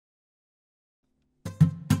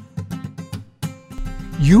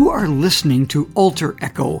You are listening to Altar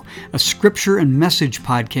Echo, a scripture and message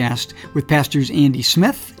podcast with Pastors Andy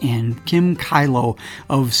Smith and Kim Kylo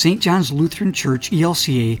of St. John's Lutheran Church,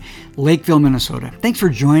 ELCA, Lakeville, Minnesota. Thanks for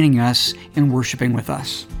joining us and worshiping with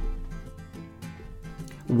us.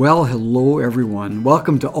 Well, hello everyone.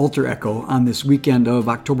 Welcome to Altar Echo on this weekend of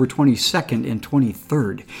October 22nd and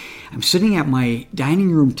 23rd. I'm sitting at my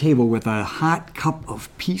dining room table with a hot cup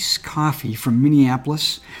of Peace Coffee from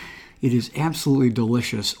Minneapolis. It is absolutely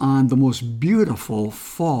delicious on the most beautiful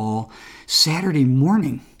fall Saturday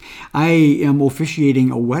morning. I am officiating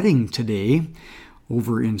a wedding today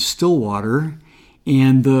over in Stillwater,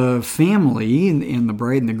 and the family and the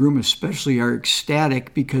bride and the groom especially are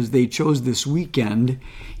ecstatic because they chose this weekend,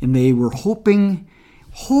 and they were hoping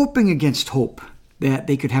against hope that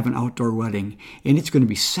they could have an outdoor wedding. And it's going to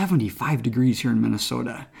be 75 degrees here in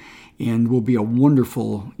Minnesota, and will be a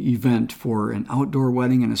wonderful event for an outdoor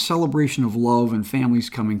wedding and a celebration of love and families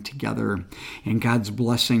coming together and God's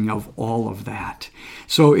blessing of all of that.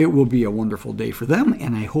 So it will be a wonderful day for them,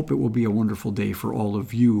 and I hope it will be a wonderful day for all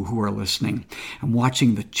of you who are listening. I'm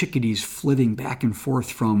watching the chickadees flitting back and forth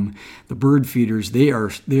from the bird feeders. They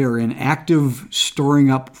are in active storing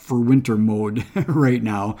up for winter mode right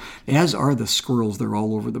now, as are the squirrels. They're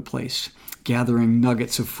all over the place, gathering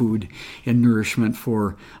nuggets of food and nourishment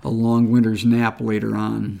for a long winter's nap later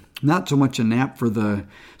on. Not so much a nap for the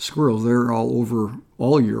squirrels. They're all over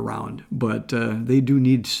all year round, but they do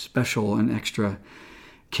need special and extra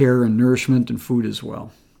care and nourishment and food as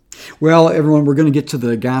well. Well, everyone, we're going to get to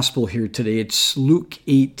the gospel here today. It's Luke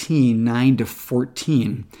 18, 9 to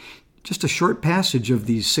 14. Just a short passage of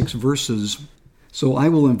these 6 verses. So I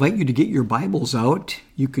will invite you to get your Bibles out.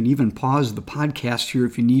 You can even pause the podcast here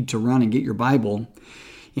if you need to run and get your Bible.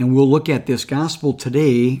 And we'll look at this gospel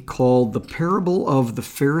today called the parable of the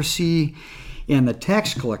Pharisee and the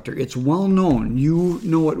tax collector. It's well known. You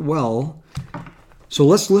know it well. So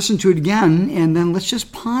let's listen to it again, and then let's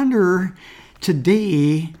just ponder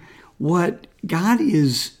today what God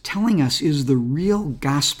is telling us is the real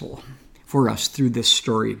gospel for us through this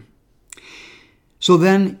story. So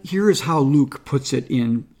then, here is how Luke puts it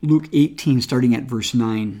in Luke 18, starting at verse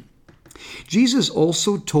 9. Jesus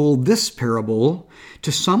also told this parable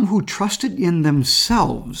to some who trusted in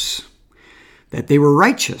themselves that they were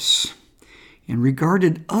righteous and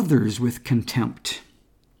regarded others with contempt.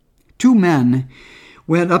 2 men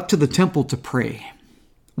went up to the temple to pray.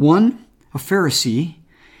 One, a Pharisee,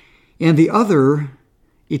 and the other,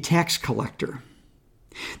 a tax collector.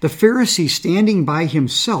 The Pharisee, standing by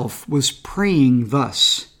himself, was praying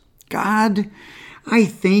thus: God, I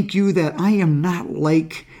thank you that I am not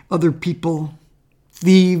like other people,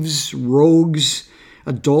 thieves, rogues,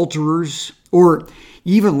 adulterers, or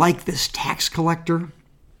even like this tax collector.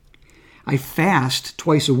 I fast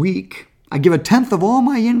twice a week. I give 1/10 of all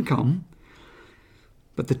my income.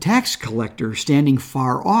 But the tax collector, standing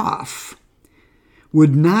far off,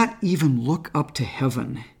 would not even look up to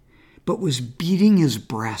heaven, but was beating his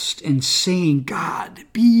breast and saying, God,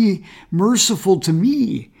 be merciful to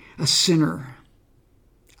me, a sinner.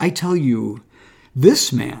 I tell you,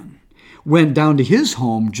 this man went down to his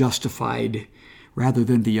home justified rather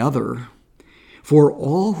than the other. For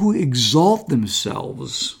all who exalt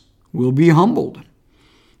themselves will be humbled,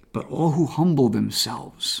 but all who humble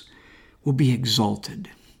themselves will be exalted.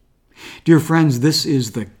 Dear friends, this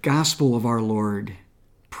is the gospel of our Lord.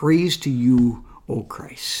 Praise to you, O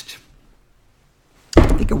Christ.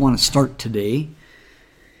 I think I want to start today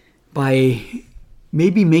by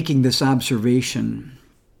maybe making this observation.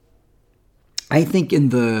 I think in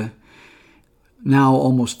the now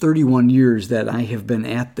almost 31 years that I have been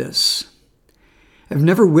at this, I've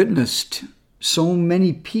never witnessed so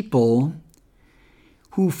many people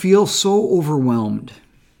who feel so overwhelmed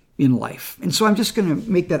in life. And so I'm just going to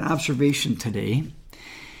make that observation today.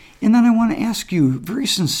 And then I want to ask you very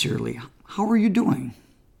sincerely, how are you doing?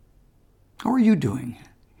 How are you doing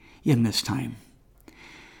in this time?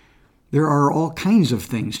 There are all kinds of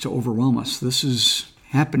things to overwhelm us. This is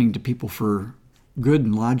happening to people for good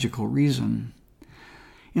and logical reason.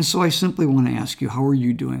 And so I simply want to ask you, how are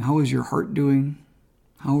you doing? How is your heart doing?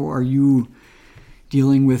 How are you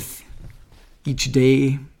dealing with each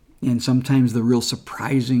day and sometimes the real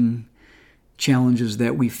surprising challenges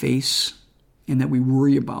that we face and that we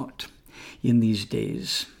worry about in these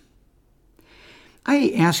days?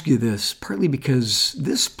 I ask you this partly because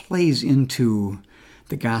this plays into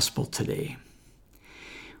the gospel today.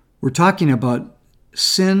 We're talking about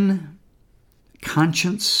sin,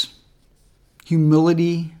 conscience,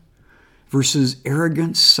 humility versus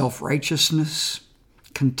arrogance, self-righteousness,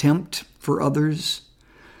 contempt for others.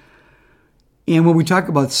 And when we talk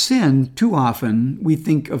about sin, too often we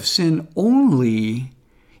think of sin only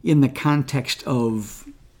in the context of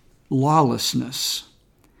lawlessness.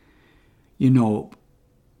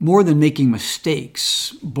 More than making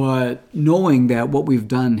mistakes, but knowing that what we've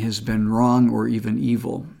done has been wrong or even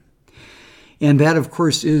evil. And that, of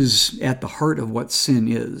course, is at the heart of what sin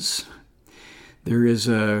is. There is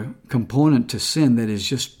a component to sin that is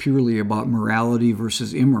just purely about morality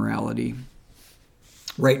versus immorality,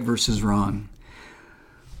 right versus wrong,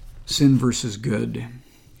 sin versus good.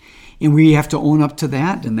 And we have to own up to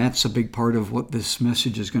that, and that's a big part of what this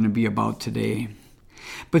message is going to be about today.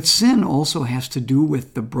 But sin also has to do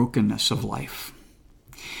with the brokenness of life.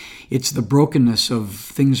 It's the brokenness of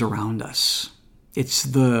things around us. It's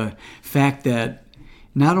the fact that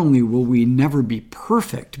not only will we never be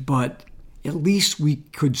perfect, but at least we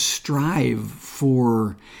could strive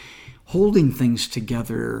for holding things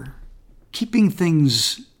together, keeping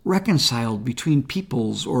things reconciled between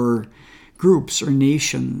peoples or groups or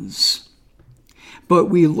nations. But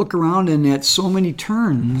we look around and at so many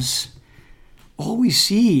turns, all we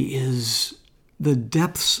see is the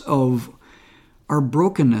depths of our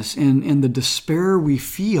brokenness and the despair we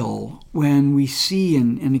feel when we see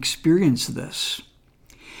and experience this.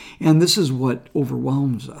 And this is what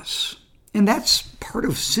overwhelms us. And that's part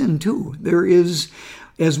of sin too. There is,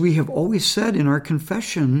 as we have always said in our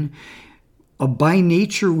confession, by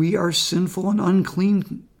nature we are sinful and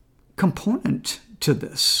unclean component to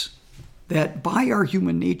this. That by our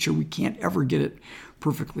human nature we can't ever get it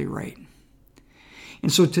perfectly right.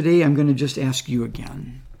 And so today I'm going to just ask you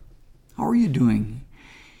again, how are you doing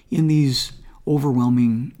in these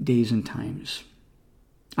overwhelming days and times?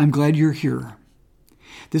 I'm glad you're here.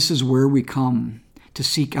 This is where we come to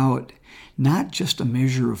seek out not just a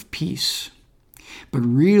measure of peace, but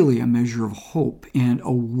really a measure of hope and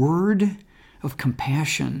a word of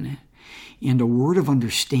compassion and a word of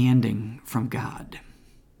understanding from God.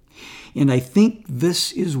 And I think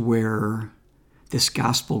this is where this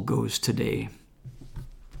gospel goes today.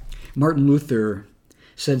 Martin Luther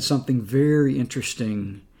said something very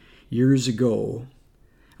interesting years ago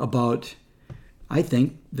about, I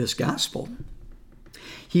think, this gospel.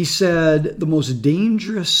 He said, the most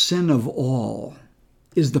dangerous sin of all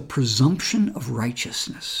is the presumption of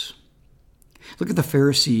righteousness. Look at the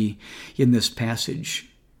Pharisee in this passage.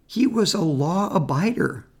 He was a law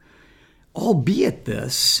abider. Albeit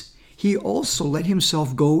this, he also let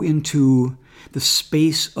himself go into the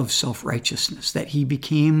space of self-righteousness, that he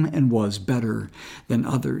became and was better than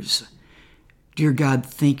others. Dear God,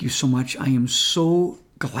 thank you so much. I am so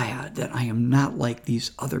glad that I am not like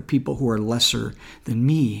these other people who are lesser than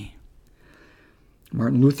me.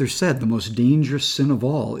 Martin Luther said the most dangerous sin of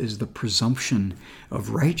all is the presumption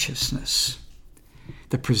of righteousness.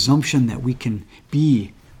 The presumption that we can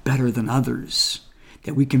be better than others,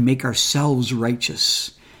 that we can make ourselves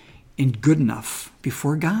righteous and good enough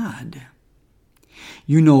before God.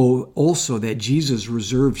 You know also that Jesus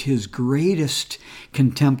reserved his greatest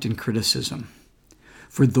contempt and criticism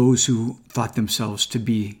for those who thought themselves to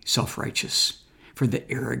be self-righteous, for the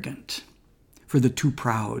arrogant, for the too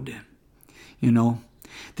proud.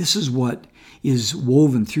 This is what is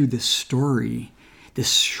woven through this story,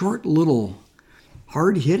 this short little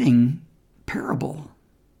hard-hitting parable,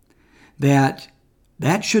 that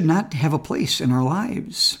should not have a place in our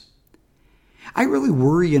lives. I really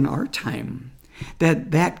worry in our time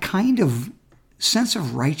that kind of sense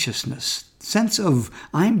of righteousness, sense of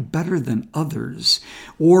I'm better than others,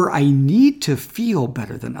 or I need to feel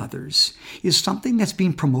better than others, is something that's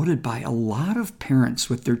being promoted by a lot of parents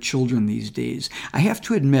with their children these days. I have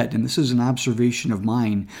to admit, and this is an observation of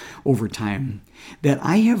mine over time, that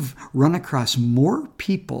I have run across more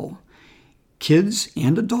people, kids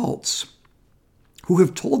and adults, who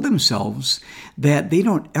have told themselves that they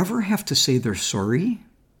don't ever have to say they're sorry.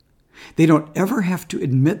 They don't ever have to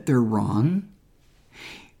admit they're wrong.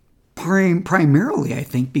 Primarily, I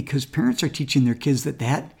think, because parents are teaching their kids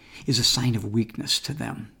that is a sign of weakness to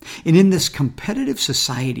them. And in this competitive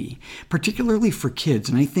society, particularly for kids,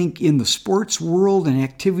 and I think in the sports world and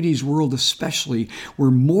activities world especially, where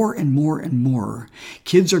more and more and more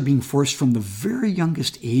kids are being forced from the very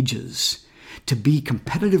youngest ages to be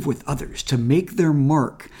competitive with others, to make their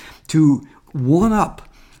mark, to one-up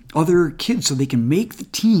other kids so they can make the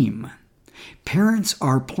team. Parents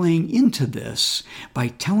are playing into this by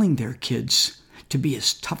telling their kids to be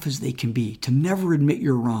as tough as they can be, to never admit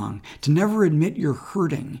you're wrong, to never admit you're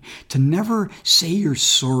hurting, to never say you're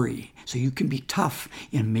sorry, so you can be tough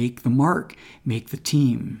and make the mark, make the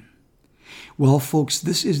team. Well, folks,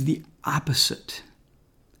 this is the opposite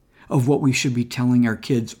of what we should be telling our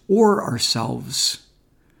kids or ourselves.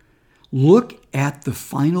 Look at the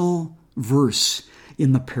final verse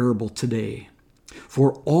in the parable today.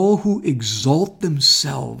 For all who exalt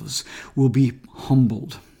themselves will be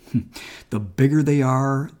humbled. The bigger they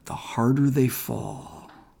are, the harder they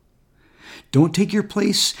fall. Don't take your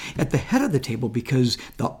place at the head of the table, because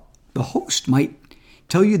the host might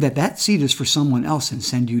tell you that seat is for someone else and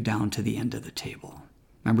send you down to the end of the table.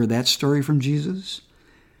 Remember that story from Jesus?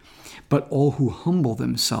 But all who humble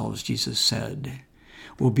themselves, Jesus said,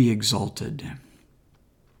 will be exalted.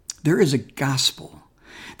 There is a gospel.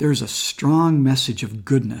 There is a strong message of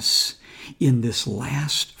goodness in this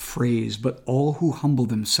last phrase, but all who humble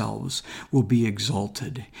themselves will be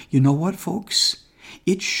exalted. You know what, folks?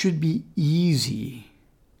 It should be easy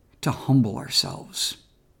to humble ourselves.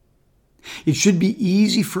 It should be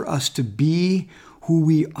easy for us to be who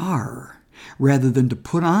we are rather than to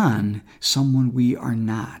put on someone we are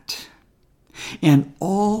not. And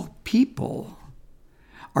all people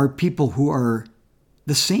are people who are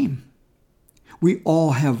the same. We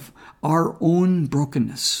all have our own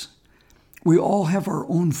brokenness. We all have our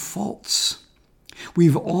own faults.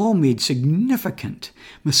 We've all made significant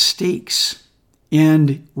mistakes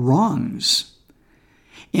and wrongs.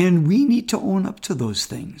 And we need to own up to those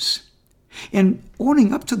things. And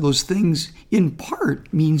owning up to those things, in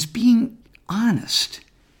part, means being honest,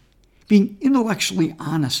 being intellectually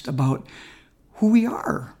honest about who we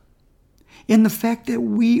are, and the fact that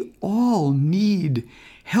we all need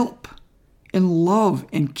help and love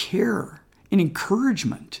and care and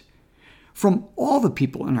encouragement from all the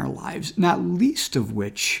people in our lives, not least of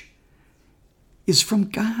which is from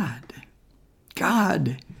God.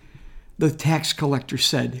 God, the tax collector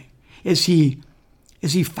said, as he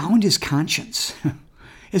found his conscience,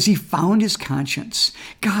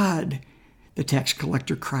 God, the tax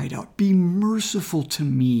collector cried out, "Be merciful to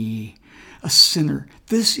me, a sinner."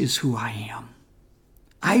 This is who I am.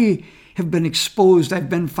 I have been exposed. I've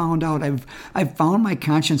been found out. I've found my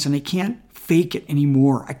conscience, and I can't fake it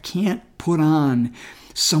anymore. I can't put on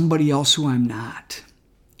somebody else who I'm not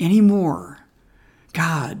anymore.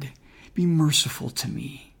 God, be merciful to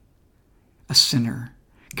me, a sinner.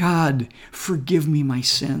 God, forgive me my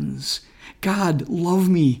sins. God, love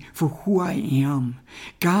me for who I am.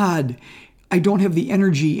 God, I don't have the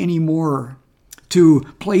energy anymore to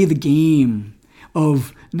play the game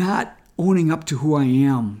of not owning up to who I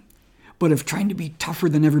am, but of trying to be tougher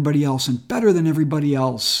than everybody else and better than everybody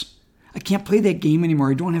else. I can't play that game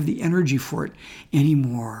anymore. I don't have the energy for it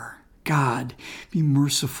anymore. God, be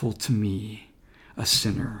merciful to me, a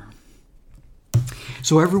sinner.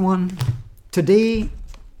 So everyone, today,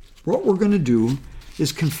 what we're going to do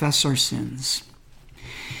is confess our sins.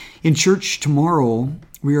 In church tomorrow,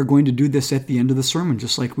 we are going to do this at the end of the sermon,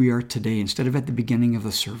 just like we are today, instead of at the beginning of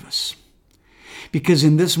the service. Because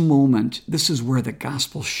in this moment, this is where the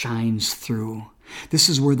gospel shines through. This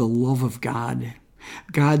is where the love of God,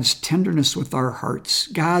 God's tenderness with our hearts,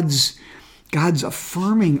 God's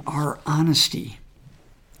affirming our honesty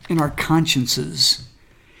and our consciences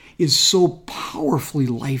is so powerfully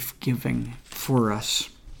life-giving for us.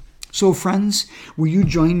 So friends, will you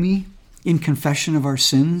join me in confession of our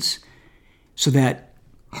sins so that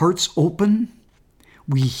hearts open,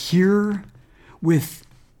 we hear with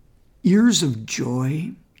ears of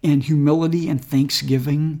joy and humility and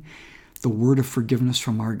thanksgiving the word of forgiveness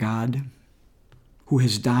from our God, who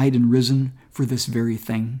has died and risen for this very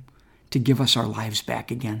thing, to give us our lives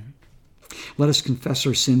back again. Let us confess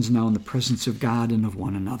our sins now in the presence of God and of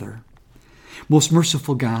one another. Most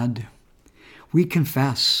merciful God, we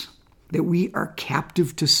confess that we are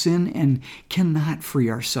captive to sin and cannot free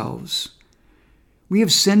ourselves. We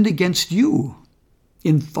have sinned against you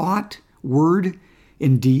in thought, word,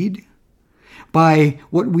 and deed, by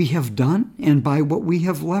what we have done and by what we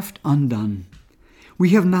have left undone.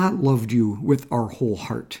 We have not loved you with our whole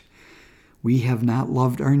heart. We have not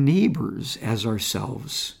loved our neighbors as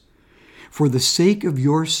ourselves. For the sake of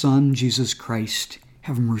your Son, Jesus Christ,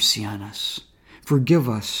 have mercy on us. Forgive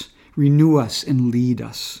us, renew us, and lead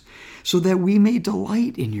us, so that we may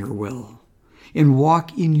delight in your will and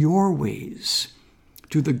walk in your ways,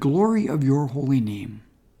 to the glory of your holy name.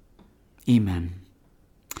 Amen.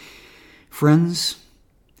 Friends,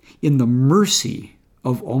 in the mercy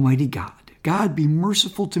of Almighty God, God, be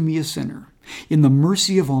merciful to me, a sinner. In the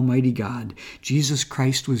mercy of Almighty God, Jesus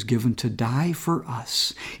Christ was given to die for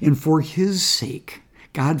us, and for his sake,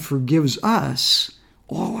 God forgives us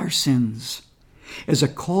all our sins. As a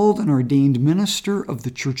called and ordained minister of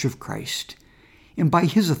the Church of Christ, and by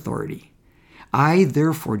his authority, I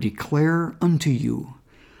therefore declare unto you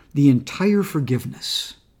the entire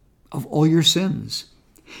forgiveness of all your sins,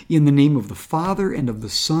 in the name of the Father, and of the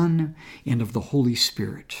Son, and of the Holy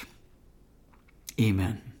Spirit.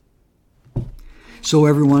 Amen. So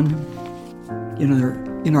everyone,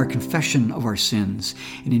 in our confession of our sins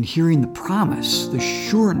and in hearing the promise, the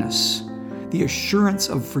sureness, the assurance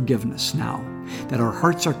of forgiveness now, that our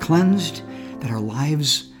hearts are cleansed, that our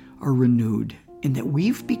lives are renewed, and that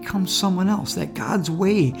we've become someone else, that God's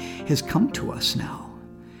way has come to us now,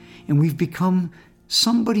 and we've become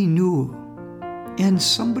somebody new and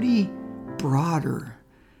somebody broader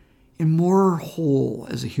and more whole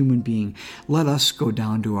as a human being. Let us go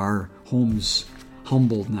down to our homes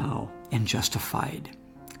humbled now and justified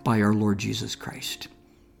by our Lord Jesus Christ.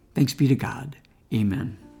 Thanks be to God.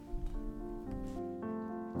 Amen.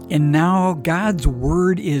 And now God's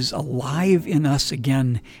word is alive in us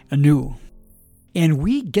again anew. And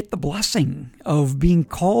we get the blessing of being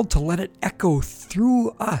called to let it echo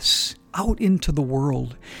through us out into the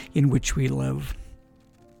world in which we live.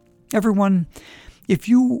 Everyone, if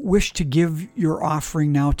you wish to give your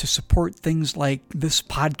offering now to support things like this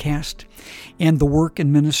podcast and the work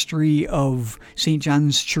and ministry of St.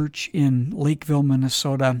 John's Church in Lakeville,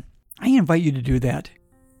 Minnesota, I invite you to do that.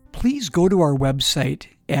 Please go to our website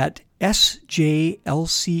at sjlcl.org.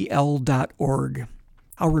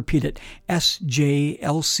 I'll repeat it, sjlcl.org.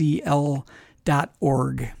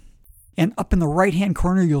 And up in the right-hand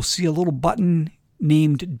corner, you'll see a little button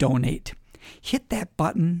named Donate. Hit that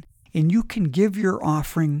button, and you can give your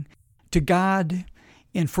offering to God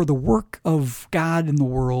and for the work of God in the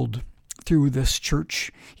world through this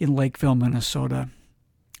church in Lakeville, Minnesota.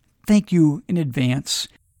 Thank you in advance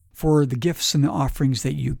for the gifts and the offerings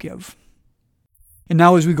that you give. And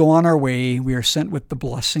now as we go on our way, we are sent with the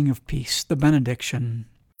blessing of peace, the benediction.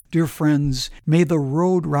 Dear friends, may the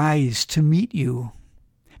road rise to meet you.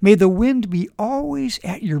 May the wind be always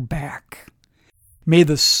at your back. May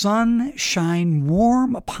the sun shine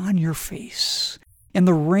warm upon your face, and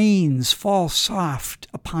the rains fall soft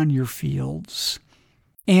upon your fields.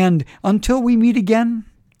 And until we meet again,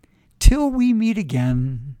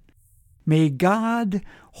 may God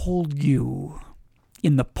hold you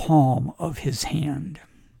in the palm of his hand.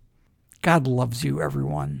 God loves you,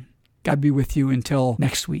 everyone. God be with you until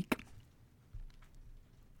next week.